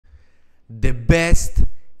the best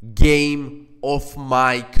game of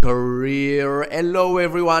my career. Hello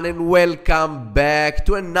everyone and welcome back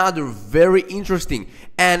to another very interesting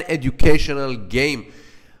and educational game.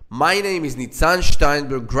 My name is Nitzan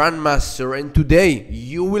Steinberg, Grandmaster, and today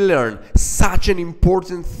you will learn such an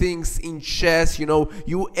important things in chess.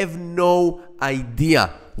 You have no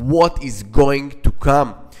idea what is going to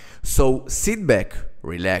come. So sit back,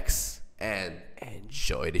 relax, and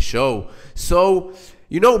enjoy the show. So,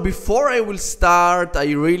 before I will start,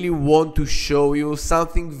 I really want to show you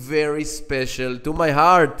something very special to my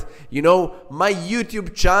heart. My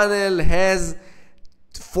YouTube channel has,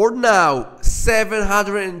 for now,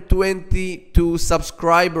 722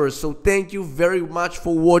 subscribers. So thank you very much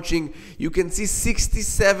for watching. You can see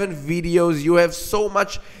 67 videos. You have so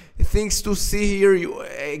much things to see here.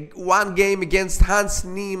 One game against Hans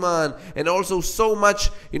Niemann, and also so much,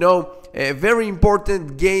 a very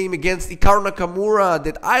important game against Hikaru Nakamura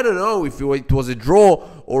that I don't know if it was a draw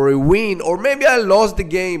or a win, or maybe I lost the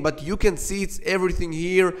game, but you can see it's everything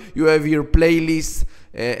here. You have your playlist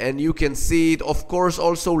and you can see it. Of course,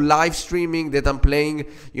 also live streaming that I'm playing,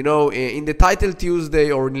 in the Title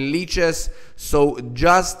Tuesday or in Lichess. So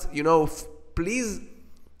just, please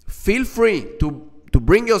feel free to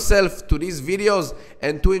bring yourself to these videos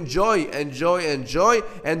and to enjoy. And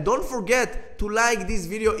don't forget to like this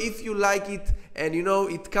video if you like it and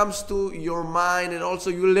it comes to your mind and also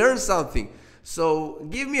you learn something. So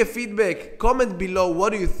give me a feedback, comment below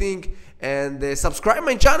what do you think, and subscribe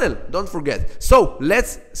my channel, don't forget. So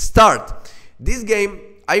let's start. This game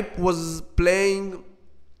I was playing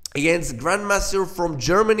against Grandmaster from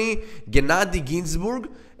Germany, Gennady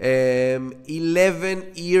Ginsburg,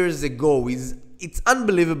 11 years ago. It's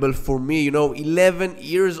unbelievable for me, 11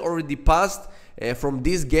 years already passed from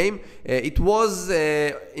this game. It was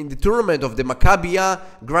in the tournament of the Maccabiya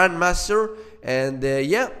Grandmaster, and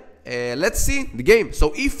let's see the game. So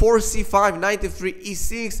e4, c5, knight f3,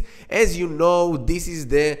 e6. As you know, this is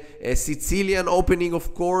the Sicilian opening,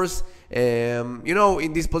 of course.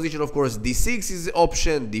 In this position, of course, d6 is the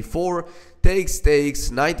option, d4, takes,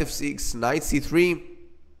 knight f6, knight c3.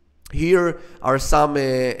 Here are some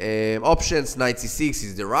options. Knight c6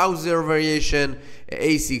 is the Rouser variation,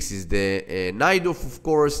 a6 is the Najdorf, of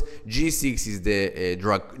course, g6 is the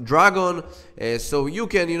Dragon. So you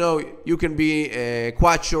can be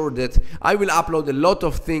quite sure that I will upload a lot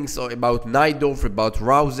of things about Najdorf, about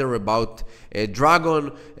Rouser, about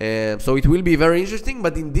Dragon. So it will be very interesting.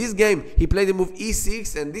 But in this game, he played the move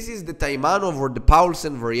e6, and this is the Taimanov or the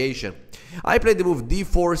Paulsen variation. I played the move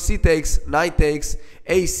d4, c takes, knight takes,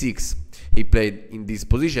 a6. He played in this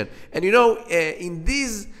position, and in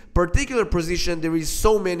this particular position there is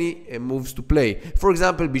so many moves to play. For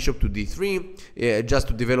example, bishop to d3, just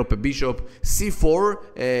to develop a bishop. c4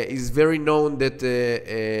 is very known that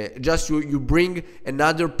just you bring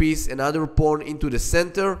another piece, another pawn into the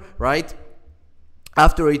center, right?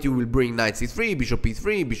 After it, you will bring knight c3, bishop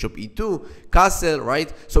e3, bishop e2, castle, right?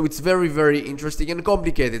 So it's very, very interesting and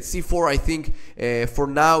complicated. c4, I think, for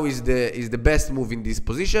now is the best move in this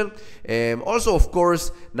position. Also, of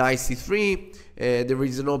course, knight c3. There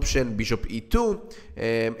is an option, bishop e2,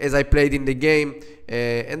 as I played in the game,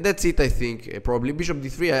 and that's it. I think probably bishop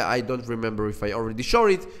d3. I don't remember if I already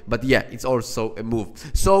showed it, but yeah, it's also a move.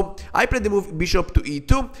 So I played the move bishop to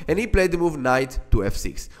e2, and he played the move knight to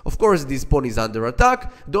f6. Of course, this pawn is under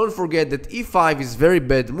attack. Don't forget that e5 is very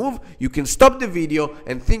bad move. You can stop the video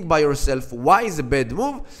and think by yourself why is a bad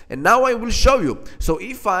move, and now I will show you. So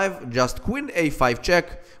e5, just queen a5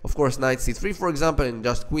 check. Of course, knight c3, for example, and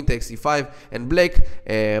just queen takes e5, and black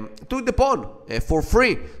took the pawn for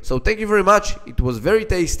free. So thank you very much. It was very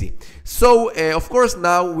tasty. So of course,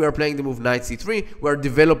 now we are playing the move knight c3. We are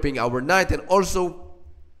developing our knight and also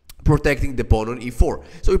protecting the pawn on e4.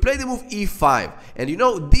 So we played the move e5, and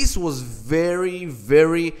this was very,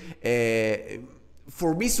 very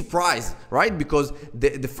for me surprised, right? Because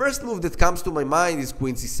the first move that comes to my mind is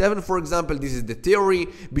queen c7, for example. This is the theory.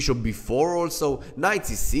 Bishop b4 also. Knight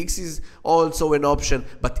c6 is also an option.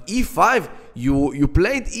 But e5, you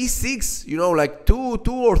played e6, like two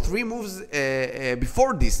or three moves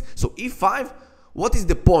before this. So e5, what is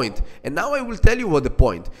the point? And now I will tell you what the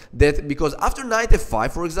point. That because after knight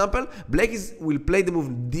f5, for example, black will play the move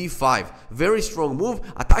d5. Very strong move,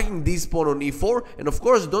 attacking this pawn on e4. And of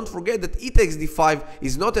course, don't forget that e takes d5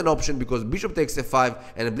 is not an option because bishop takes f5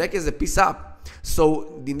 and black has a piece up.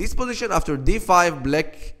 So in this position, after d5,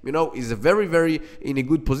 black, you know, is a very in a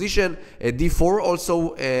good position. d4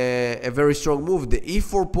 also a very strong move. The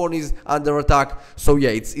e4 pawn is under attack. So yeah,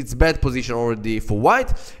 it's bad position already for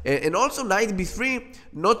white. And also knight b3,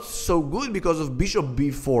 not so good because of bishop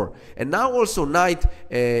b4. And now also knight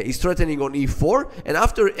is threatening on e4. And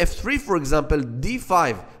after f3, for example,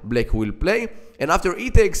 d5, black will play. And after e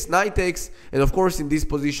takes, knight takes, and of course in this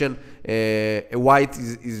position, white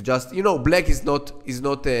is just, you know, black is not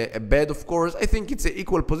a bad, of course. I think it's an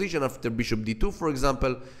equal position after bishop d2, for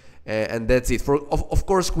example, and that's it. Of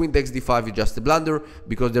course, queen takes d5 is just a blunder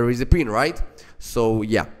because there is a pin, right? So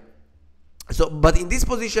yeah. So, but in this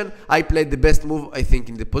position, I played the best move, I think,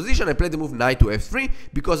 in the position. I played the move knight to f3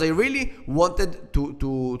 because I really wanted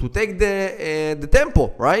to take the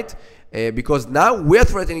tempo, right? Because now we're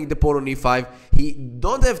threatening the pawn on e5. He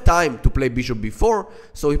don't have time to play bishop b4,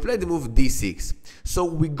 so he played the move d6. So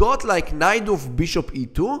we got like knight of bishop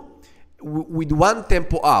e2 with one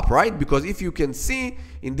tempo up, right? Because if you can see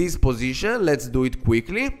in this position, let's do it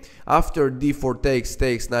quickly. After d4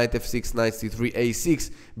 takes, knight f6, knight c3,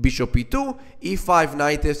 a6, bishop e2, e5,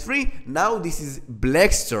 knight f3. Now this is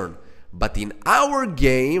black's turn. But in our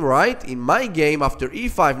game, right, in my game, after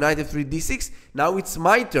e5, knight f3, d6, now it's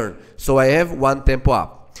my turn. So I have one tempo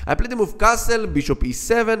up. I played the move castle, bishop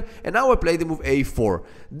e7, and now I play the move a4.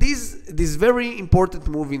 This very important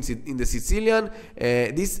move in the Sicilian.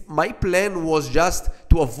 My plan was just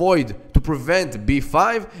to prevent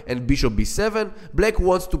b5 and bishop b7. Black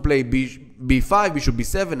wants to play b5, bishop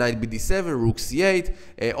b7, knight bd7, rook c8,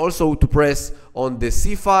 also to press on the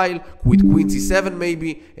c file with queen c7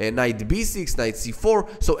 maybe, knight b6, knight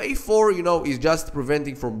c4. So a4, you know, is just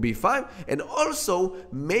preventing from b5, and also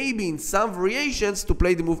maybe in some variations to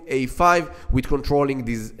play the move a5 with controlling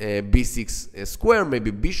this b6 square,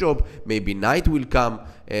 maybe bishop, maybe knight will come.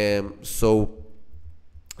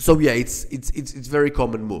 So yeah, it's very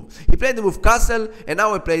common move. He played the move castle, and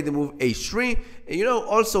now I play the move h3. You know,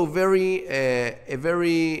 also a very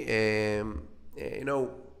you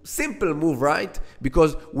know, simple move, right?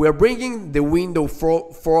 Because we're bringing the window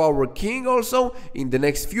for our king also in the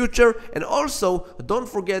next future. And also don't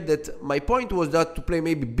forget that my point was that to play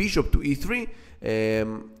maybe bishop to e3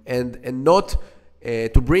 and not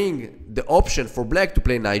to bring the option for black to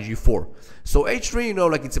play knight g4. So h3, you know,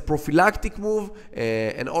 like it's a prophylactic move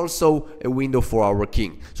and also a window for our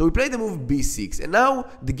king. So we played the move b6, and now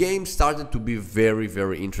the game started to be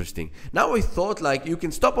very interesting. Now I thought, like, you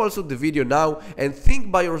can stop also the video now and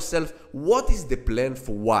think by yourself, what is the plan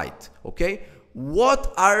for white, okay?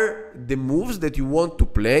 What are the moves that you want to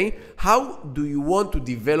play? How do you want to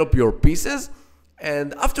develop your pieces?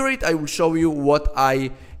 And after it, I will show you what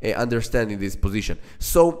I understand in this position.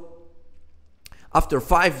 So after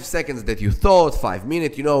 5 seconds that you thought, 5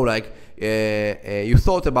 minutes, you know, like you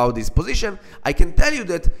thought about this position, I can tell you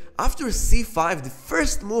that after c5, the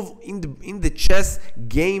first move in the chess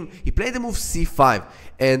game, he played the move c5,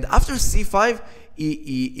 and after c5,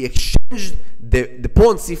 he exchanged the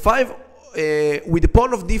pawn c5 with the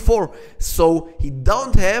pawn of d4, so he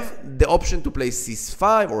don't have the option to play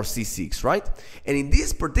c5 or c6, right? And in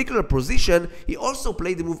this particular position, he also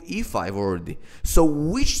played the move e5 already. So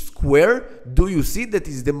which square do you see that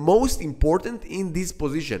is the most important in this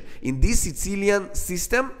position, in this Sicilian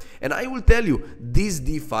system? And I will tell you, this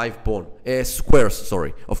d5 pawn, squares,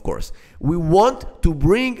 sorry, of course. We want to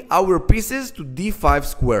bring our pieces to d5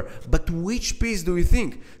 square, but which piece do you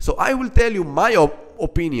think? So I will tell you my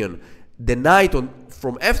opinion. The knight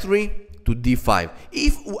from f3 to d5.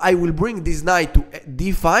 If I will bring this knight to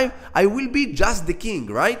d5, I will be just the king,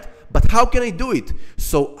 right? But how can I do it?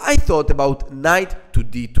 So I thought about knight to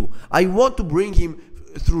d2. I want to bring him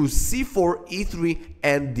through c4, e3,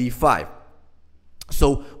 and d5.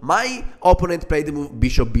 So my opponent played the move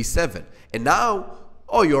bishop b7. And now,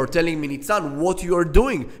 oh, you're telling me, Nitzan, what you are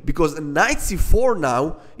doing? Because knight c4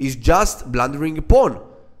 now is just blundering a pawn.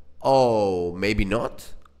 Oh, maybe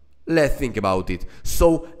not. Let's think about it.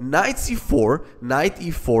 So knight c4, knight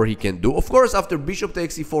e4 he can do. Of course, after bishop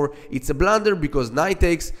takes e4, it's a blunder because knight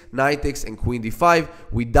takes, and queen d5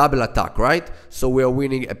 with double attack, right? So we are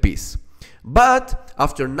winning a piece. But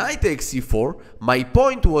after knight takes c4, my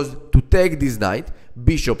point was to take this knight,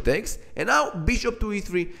 bishop takes, and now bishop to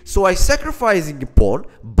e3. So I sacrificing a pawn,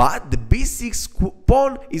 but the b6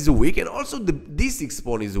 pawn is weak, and also the d6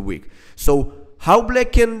 pawn is weak. So how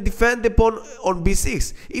black can defend the pawn on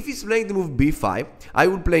b6? If he's playing the move b5, I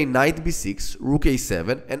will play knight b6, rook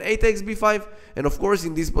a7, and a takes b5. And of course,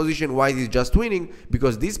 in this position, white is just winning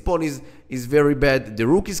because this pawn is very bad. The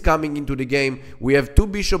rook is coming into the game. We have two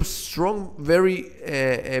bishops, strong, very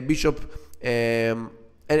bishop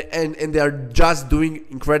and they are just doing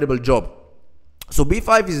incredible job. So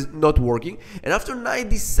b5 is not working, and after knight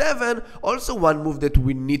d7, also one move that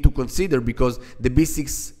we need to consider, because the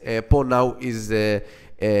b6 pawn now is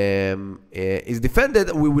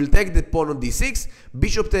defended. We will take the pawn on d6,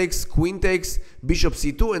 bishop takes, queen takes, bishop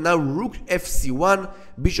c2, and now rook fc1,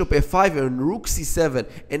 bishop f5, and rook c7.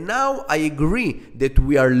 And now I agree that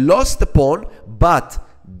we are lost the pawn, but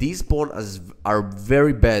these pawns are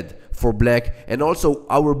very bad for black, and also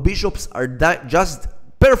our bishops are just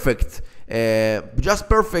perfect.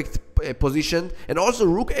 Positioned, and also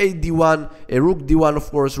rook a d1, rook d1, of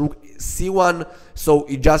course, rook c1. So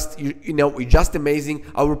it just it's just amazing.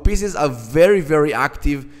 Our pieces are very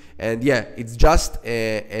active, and yeah, it's just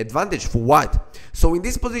an advantage for white. So in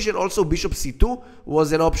this position also bishop c2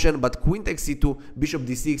 was an option, but queen takes c2, bishop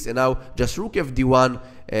d6, and now just rook f d1,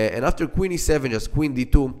 and after queen e7 just queen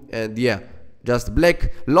d2, and yeah, just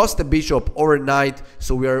black lost a bishop or a knight,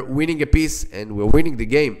 so we are winning a piece and we're winning the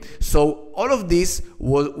game. So all of this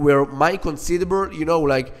were my considerable,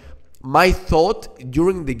 like my thought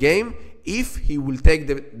during the game, if he will take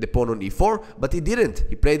the pawn on e4, but he didn't.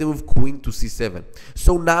 He played the move queen to c7.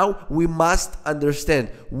 So now we must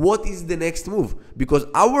understand what is the next move, because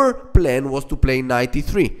our plan was to play knight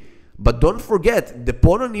e3. But don't forget, the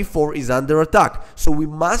pawn on e4 is under attack. So we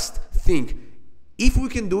must think if we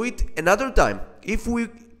can do it another time, if we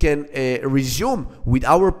can resume with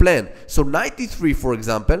our plan. So knight e3, for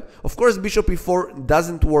example. Of course, bishop e4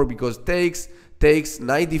 doesn't work, because takes,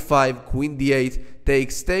 knight d5, queen d8,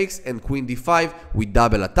 takes, and queen d5 with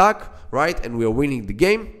double attack, right? And we are winning the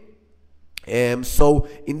game. So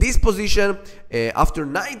in this position, after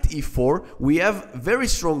knight e4, we have very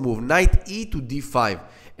strong move, knight e to d5.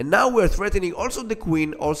 And now we're threatening also the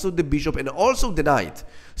queen, also the bishop, and also the knight.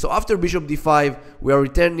 So after bishop d5, we are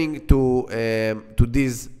returning to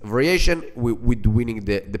this variation with winning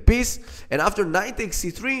the piece. And after knight takes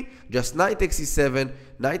c3, just knight takes c7,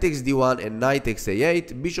 knight takes d1, and knight takes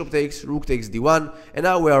a8, bishop takes, rook takes d1, and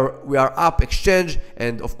now we are up exchange,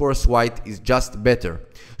 and of course white is just better.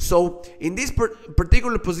 So in this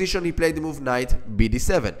particular position, he played the move knight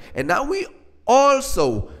bd7. And now we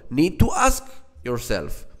also need to ask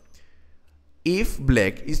yourself, if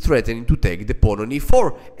black is threatening to take the pawn on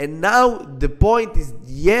e4. And now the point is,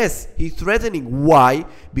 yes, he's threatening. Why?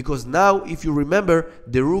 Because now, if you remember,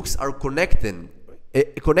 the rooks are connecting,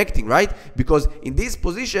 right? Because in this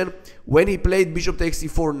position, when he played bishop takes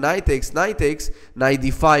e4, knight takes, knight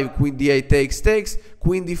d5, queen d8 takes,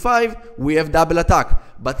 queen d5, we have double attack.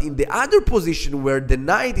 But in the other position where the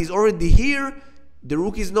knight is already here, the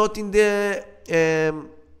rook is not in the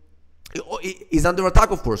is under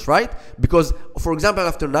attack, of course, right? Because, for example,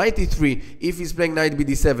 after knight e3, if he's playing knight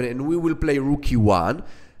bd7 and we will play rook e1,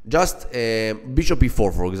 just bishop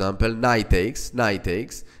e4, for example, knight takes, knight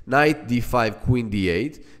d5, queen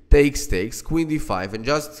d8, takes, queen d5, and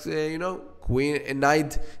just, queen and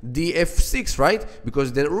knight df6, right?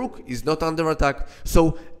 Because the rook is not under attack.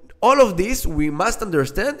 So all of this we must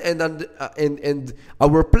understand, and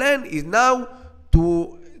our plan is now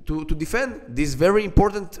to defend this very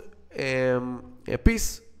important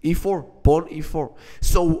piece, e4, pawn e4.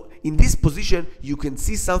 So in this position you can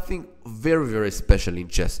see something very special in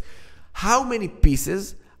chess. How many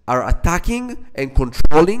pieces are attacking and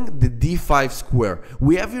controlling the d5 square?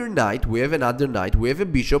 We have your knight, we have another knight, we have a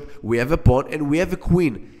bishop, we have a pawn, and we have a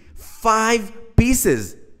queen. 5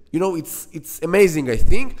 pieces. It's amazing, I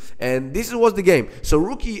think. And this was the game. So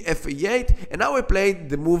rook e f8, and now I played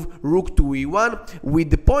the move rook to e1, with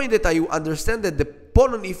the point that I understand that the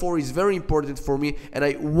pawn on e4 is very important for me, and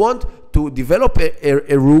I want to develop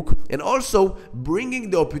a rook, and also bringing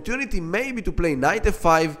the opportunity maybe to play knight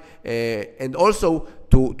f5, and also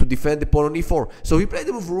to defend the pawn on e4. So he played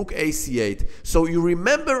the move rook a c8. So you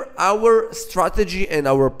remember our strategy and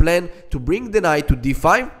our plan to bring the knight to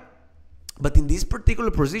d5. But in this particular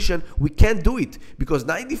position, we can't do it, because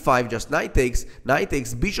knight d5, just knight takes,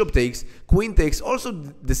 bishop takes, queen takes. Also,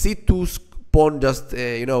 the c2 pawn just,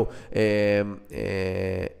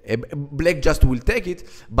 black just will take it.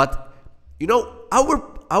 But,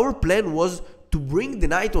 our plan was to bring the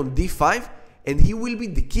knight on d5, and he will be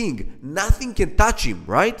the king. Nothing can touch him,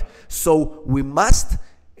 right? So we must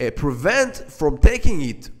prevent from taking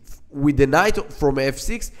it with the knight from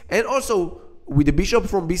f6, and also with the bishop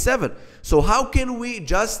from b7. So how can we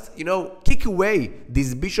just, kick away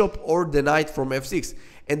this bishop or the knight from f6?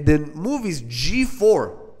 And the move is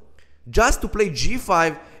g4, just to play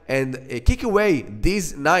g5 and kick away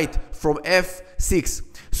this knight from f6.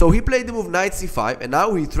 So he played the move knight c5, and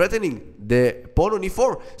now he's threatening the pawn on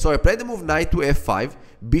e4. So I played the move knight to f5,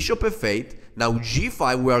 bishop f8, now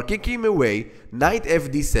g5, we are kicking him away, knight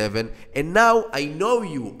fd7, and now I know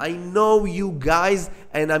you guys,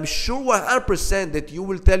 and I'm sure 100% that you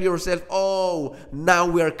will tell yourself, oh, now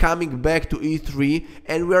we are coming back to e3,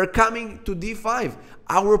 and we are coming to d5.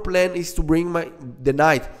 Our plan is to bring the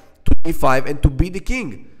knight to d5 and to be the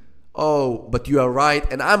king. Oh, but you are right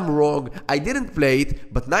and I'm wrong. I didn't play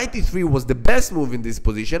it, but knight e3 was the best move in this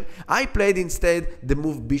position. I played instead the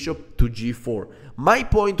move bishop to g4. My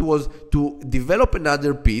point was to develop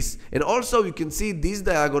another piece, and also you can see this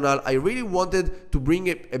diagonal. I really wanted to bring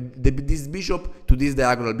this bishop to this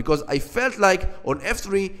diagonal because I felt like on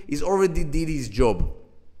f3 he's already did his job.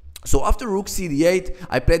 So after rook cd8,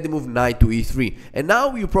 I played the move knight to e3. And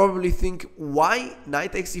now you probably think, why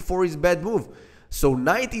knight xe4 is a bad move? So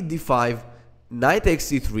knight e d5, knight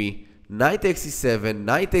xe3, knight xe7,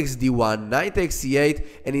 knight xd1, knight xe8,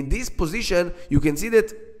 and in this position you can see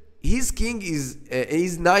that his king is,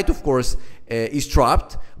 his knight of course is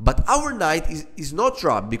trapped, but our knight is not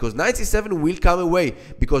trapped because knight c7 will come away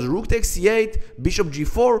because rook takes c8, bishop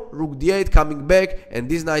g4, rook d8 coming back, and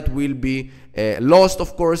this knight will be lost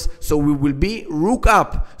of course, so we will be rook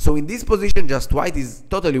up. So in this position just white is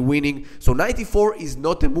totally winning, so knight e4 is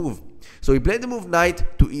not a move. So we played the move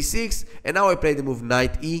knight to e6, and now I play the move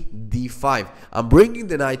knight e d5. I'm bringing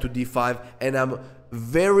the knight to d5, and I'm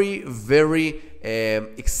very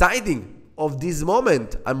exciting of this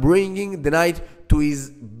moment. I'm bringing the knight to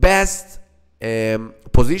his best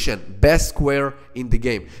position, best square in the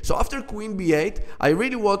game. So after queen b8, I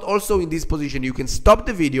really want also in this position, you can stop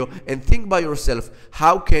the video and think by yourself,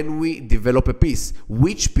 how can we develop a piece,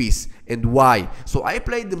 which piece and why. So I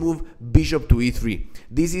played the move bishop to e3.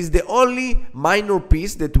 This is the only minor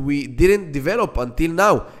piece that we didn't develop until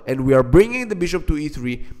now, and we are bringing the bishop to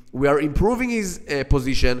e3. We are improving his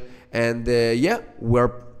position, and yeah, we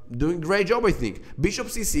are doing a great job, I think. Bishop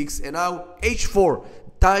c6, and now h4.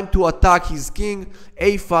 Time to attack his king.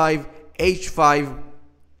 a5, h5,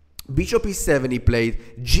 bishop e7 he played,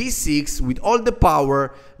 g6 with all the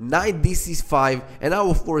power, knight dc5, and now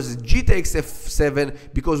of course g takes f7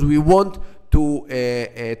 because we want to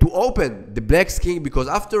open the black's king, because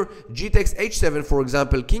after g takes h7, for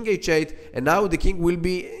example, king h8, and now the king will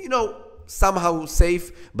be, you know, somehow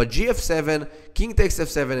safe, but gf7, king takes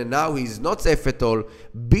f7, and now he's not safe at all.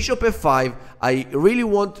 Bishop f5, I really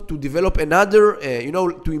want to develop another, you know,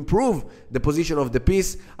 to improve the position of the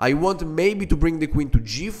piece. I want maybe to bring the queen to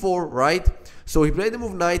g4, right? So he played the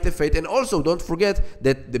move knight f8, and also don't forget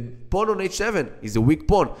that the pawn on h7 is a weak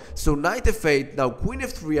pawn. So knight f8, now queen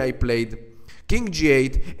f3 I played, king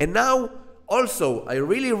g8, and now also I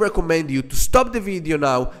really recommend you to stop the video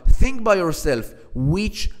now, think by yourself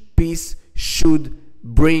which piece should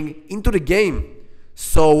bring into the game.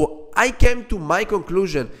 So I came to my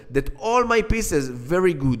conclusion that all my pieces,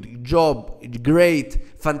 very good job, great,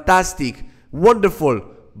 fantastic, wonderful,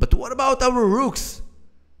 but what about our rooks?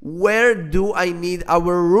 Where do I need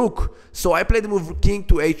our rook? So I played the move king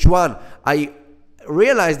to h1. I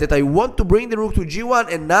realized that I want to bring the rook to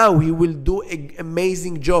g1, and now he will do an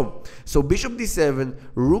amazing job. So bishop d7,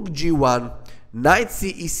 rook g1, knight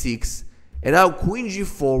c e6, and now queen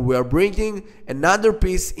g4. We are bringing another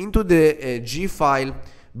piece into the g file.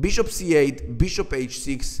 Bishop c8, bishop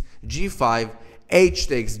h6, g5, h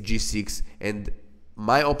takes g6, and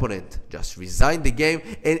my opponent just resigned the game.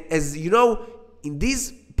 And as you know, in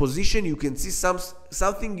this position you can see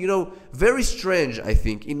something, you know, very strange. I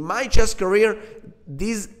think in my chess career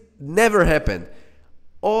this never happened.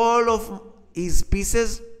 All of his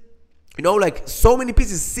pieces, you know, like so many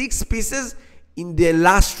pieces, 6 pieces in the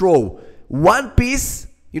last row. One piece,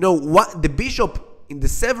 you know, what the bishop in the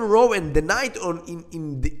 7th row and the knight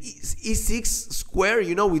in the e6 square,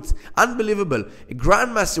 you know, it's unbelievable. A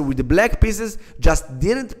grandmaster with the black pieces just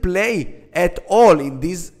didn't play at all in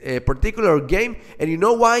this particular game. And you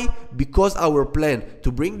know why? Because our plan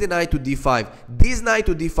to bring the knight to d5, this knight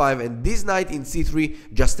to d5, and this knight in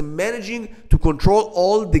c3, just managing to control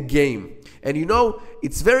all the game. And you know,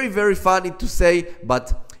 it's very funny to say,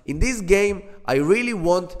 but in this game I really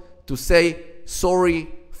want to say sorry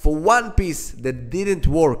for one piece that didn't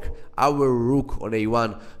work, our rook on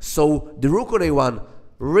a1. So the rook on a1,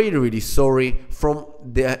 really sorry from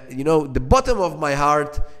the, you know, the bottom of my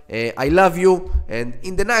heart. I love you, and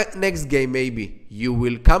in the next game maybe you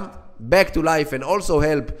will come back to life and also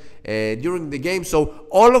help during the game. So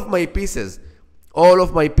all of my pieces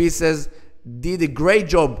did a great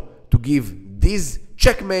job to give this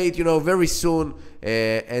checkmate, you know, very soon,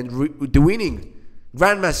 and the winning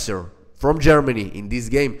grandmaster from Germany in this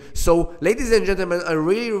game. So ladies and gentlemen, I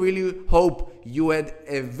really hope you had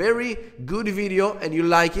a very good video and you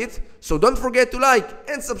like it. So don't forget to like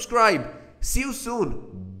and subscribe. See you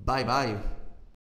soon. Bye bye.